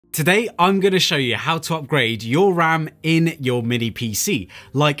Today, I'm going to show you how to upgrade your RAM in your mini PC,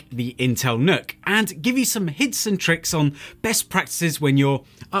 like the Intel NUC, and give you some hints and tricks on best practices when you're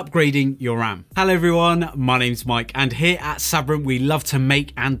upgrading your RAM. Hello everyone, my name's Mike, and here at SABRENT we love to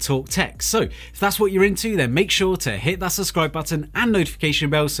make and talk tech. So if that's what you're into, then make sure to hit that subscribe button and notification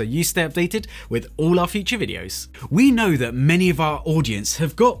bell so you stay updated with all our future videos. We know that many of our audience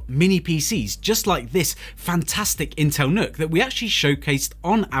have got mini PCs just like this fantastic Intel NUC that we actually showcased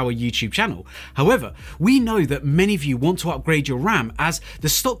on our YouTube channel. However, we know that many of you want to upgrade your RAM as the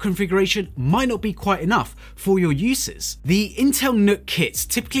stock configuration might not be quite enough for your uses. The Intel NUC kits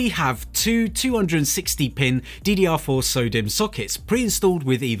typically have two 260-pin DDR4 SODIMM sockets pre-installed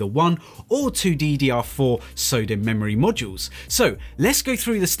with either one or two DDR4 SODIMM memory modules. So let's go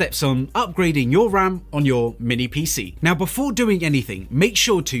through the steps on upgrading your RAM on your mini PC. Now, before doing anything, make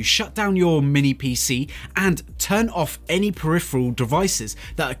sure to shut down your mini PC and turn off any peripheral devices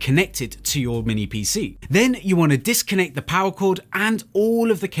that are connected to your mini PC. Then you want to disconnect the power cord and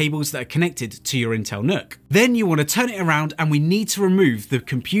all of the cables that are connected to your Intel NUC. Then you want to turn it around and we need to remove the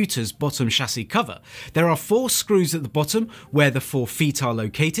computer's bottom chassis cover. There are 4 screws at the bottom where the 4 feet are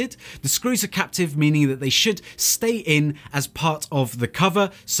located. The screws are captive, meaning that they should stay in as part of the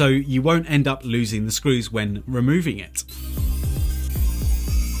cover so you won't end up losing the screws when removing it.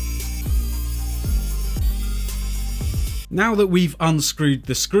 Now that we've unscrewed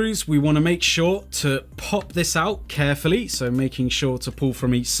the screws, we want to make sure to pop this out carefully, so making sure to pull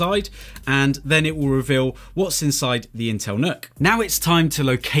from each side, and then it will reveal what's inside the Intel NUC. Now it's time to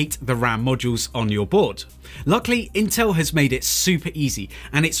locate the RAM modules on your board. Luckily, Intel has made it super easy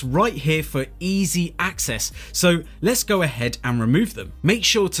and it's right here for easy access, so let's go ahead and remove them. Make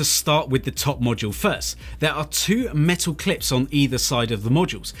sure to start with the top module first. There are 2 metal clips on either side of the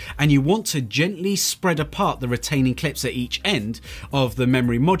modules and you want to gently spread apart the retaining clips at each end of the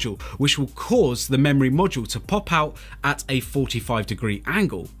memory module, which will cause the memory module to pop out at a 45-degree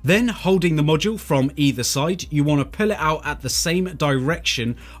angle. Then, holding the module from either side, you want to pull it out at the same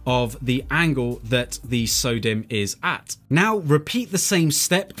direction of the angle that the SODIMM is at. Now repeat the same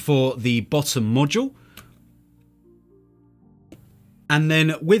step for the bottom module. And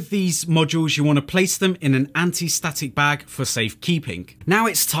then with these modules, you want to place them in an anti-static bag for safekeeping. Now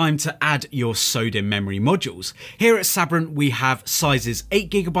it's time to add your SODIMM memory modules. Here at SABRENT, we have sizes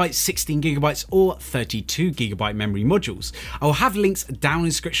 8GB, 16GB, or 32GB memory modules. I'll have links down in the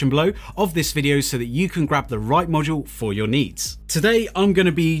description below of this video so that you can grab the right module for your needs. Today, I'm going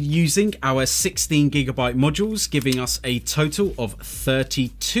to be using our 16GB modules, giving us a total of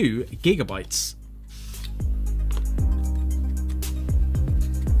 32GB.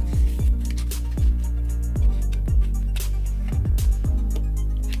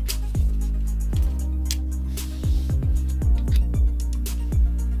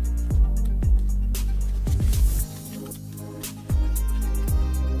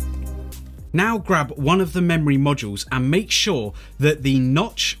 Now grab one of the memory modules and make sure that the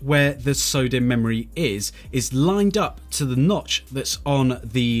notch where the SODIMM memory is lined up to the notch that's on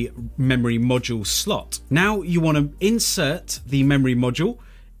the memory module slot. Now you want to insert the memory module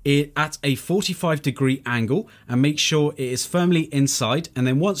at a 45-degree angle and make sure it is firmly inside, and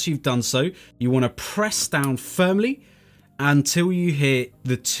then once you've done so, you want to press down firmly until you hear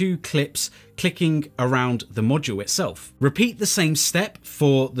the 2 clips clicking around the module itself. Repeat the same step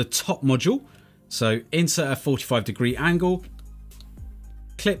for the top module. So insert a 45-degree angle,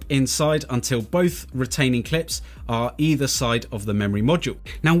 clip inside until both retaining clips are either side of the memory module.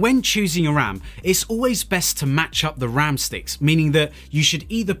 Now, when choosing a RAM, it's always best to match up the RAM sticks, meaning that you should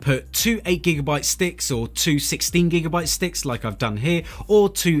either put 2 8GB sticks or 2 16GB sticks like I've done here, or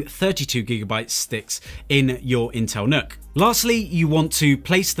 2 32GB sticks in your Intel NUC. Lastly, you want to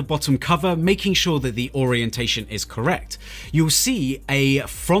place the bottom cover, making sure that the orientation is correct. You'll see a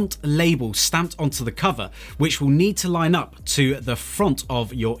front label stamped onto the cover, which will need to line up to the front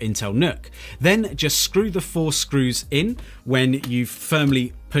of your Intel NUC. Then just screw the 4 screws in when you've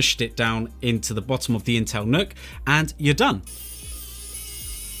firmly pushed it down into the bottom of the Intel NUC, and you're done.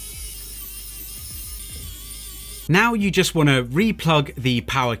 Now you just want to replug the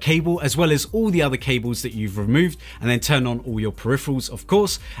power cable as well as all the other cables that you've removed, and then turn on all your peripherals, of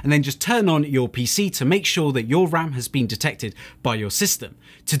course, and then just turn on your PC to make sure that your RAM has been detected by your system.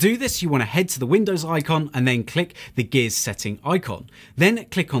 To do this, you want to head to the Windows icon and then click the gears setting icon. Then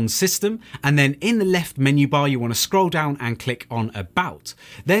click on System, and then in the left menu bar you want to scroll down and click on About.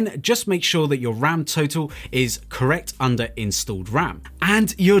 Then just make sure that your RAM total is correct under Installed RAM.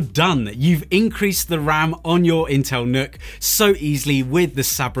 And you're done. You've increased the RAM on your Intel NUC so easily with the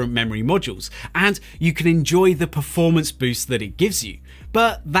SABRENT memory modules, and you can enjoy the performance boost that it gives you.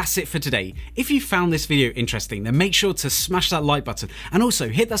 But that's it for today. If you found this video interesting, then make sure to smash that like button and also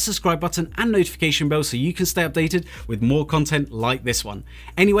hit that subscribe button and notification bell so you can stay updated with more content like this one.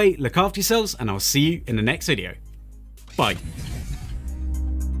 Anyway, look after yourselves and I'll see you in the next video. Bye.